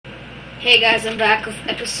Hey guys, I'm back with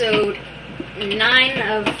episode 9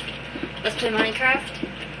 of Let's Play Minecarft.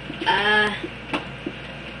 I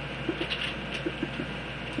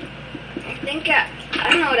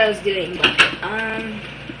don't know what I was doing, but, oh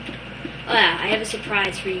yeah, I have a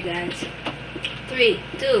surprise for you guys. 3,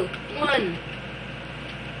 2, 1.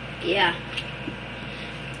 Yeah.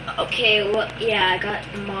 Okay, well, yeah, I got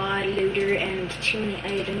mod, looter, and too many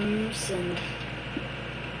items, and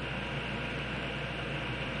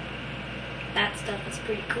that stuff is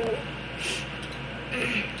pretty cool.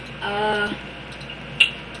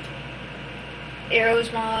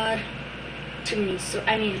 Arrows mod, too many,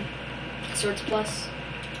 Swords Plus,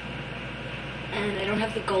 and I don't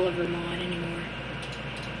have the Gulliver mod anymore.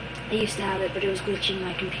 I used to have it, but it was glitching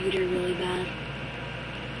my computer really bad.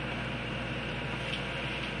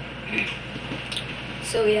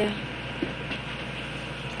 So yeah.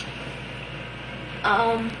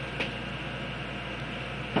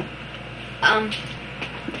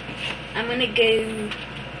 I'm gonna go.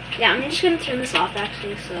 Yeah, I'm just gonna turn this off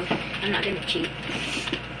actually, so I'm not gonna cheat.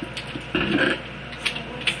 I'm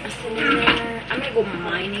gonna go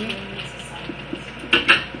mining.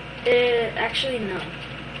 Actually no.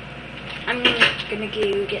 I'm gonna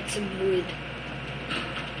go get some wood.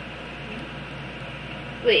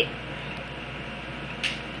 Wait.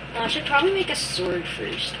 I should probably make a sword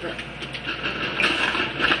first, but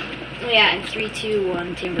yeah, in 3, 2,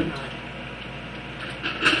 1, timber mod.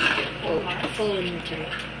 Oh, full inventory.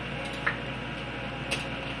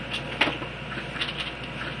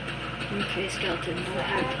 Okay, skeleton.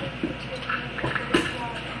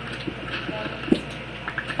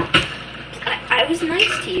 I was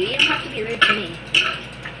nice to you. You don't have to be rude to me.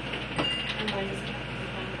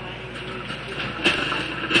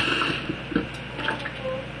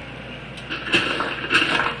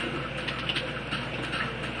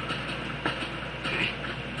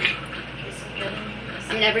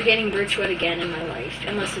 I'm never getting birchwood again in my life,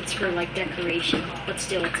 unless it's for like decoration, but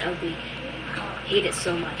still it's ugly. Hate it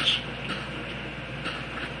so much.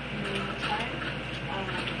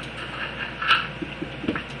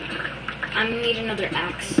 I'm gonna need another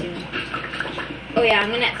axe soon. Oh yeah,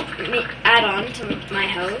 I'm gonna add on to my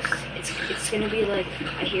house. It's gonna be like,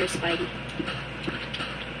 I hear Spidey.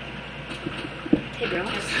 Hey bro.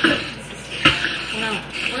 Oh no,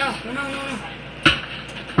 oh no, oh no, no, no.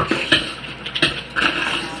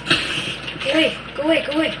 Go away, go away,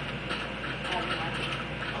 go away.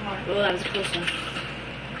 Oh, that was a close one.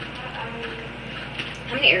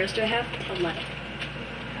 How many arrows do I have? 11.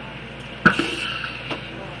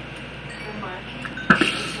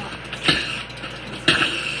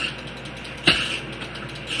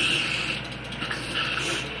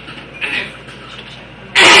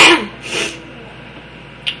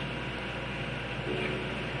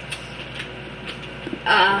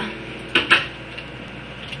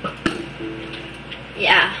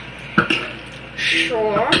 Yeah.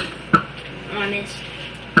 Sure. Honest.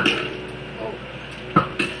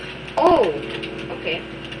 Oh. Okay.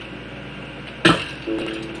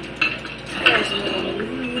 There's a little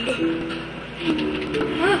wood.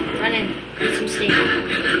 Oh, run in. Get some steak.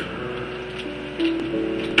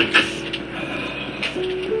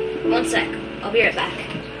 1 sec. I'll be right back.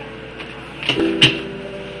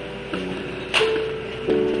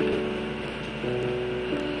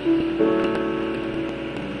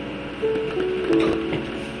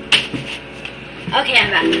 Okay,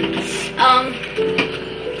 I'm back.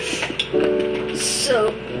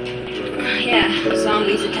 So, yeah,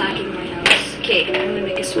 zombies attacking my house. Okay, I'm gonna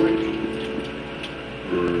make a sword.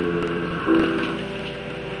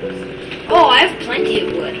 Oh, I have plenty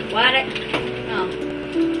of wood. Why did I? Oh.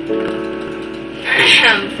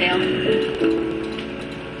 Fail.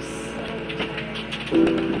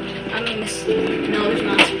 I'm gonna miss. No, there's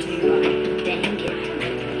monsters nearby. Dang it.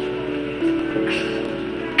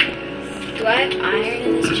 Do I have iron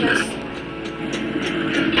in this chest?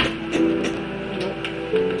 Nope.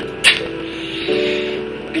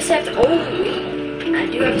 I guess I have to. Oh, wait. I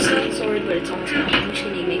do have a stone sword, but it's almost gone. I'm just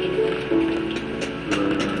gonna make a new one.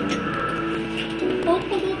 I'm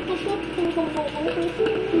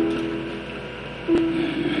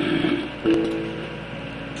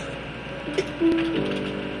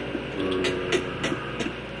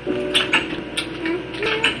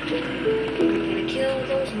gonna kill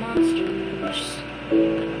those monsters.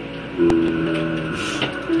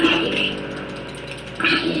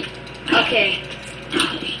 Okay.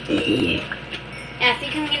 Yeah, I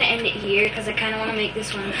think I'm gonna end it here because I kind of want to make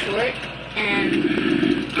this one short, and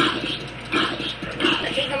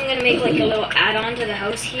I think I'm gonna make like a little add-on to the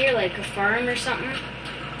house here, like a farm or something,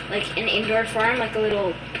 like an indoor farm, like a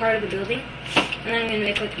little part of the building. And then I'm gonna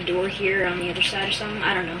make like a door here on the other side or something.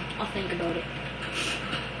 I don't know. I'll think about it.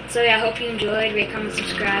 So yeah, I hope you enjoyed. Rate, comment,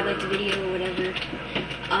 subscribe, like the video, or whatever.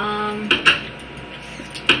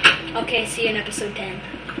 Okay, see you in episode 10.